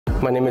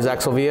My name is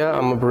Axel Villa.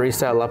 I'm a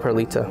barista at La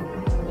Perlita.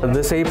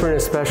 This apron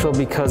is special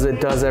because it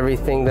does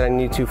everything that I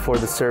need to for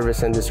the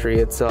service industry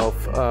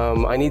itself.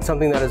 I need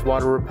something that is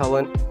water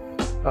repellent.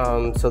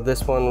 So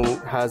this one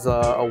has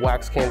a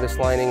wax canvas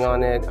lining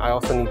on it. I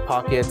also need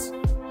pockets.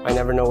 I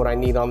never know what I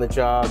need on the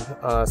job.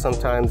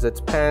 Sometimes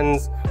it's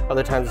pens,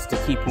 other times it's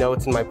to keep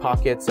notes in my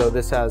pocket. So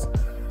this has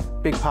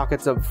big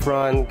pockets up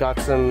front, got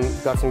some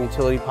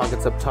utility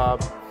pockets up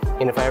top.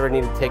 And if I ever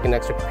need to take an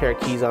extra pair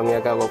of keys on me,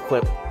 I got a little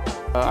clip.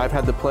 I've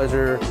had the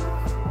pleasure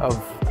of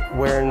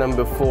wearing them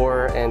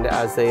before, and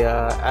as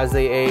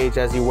they age,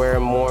 as you wear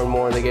them more and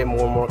more, they get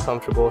more and more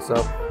comfortable. So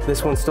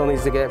this one still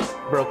needs to get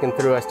broken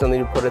through. I still need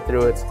to put it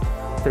through its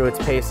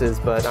paces,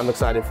 but I'm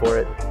excited for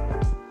it.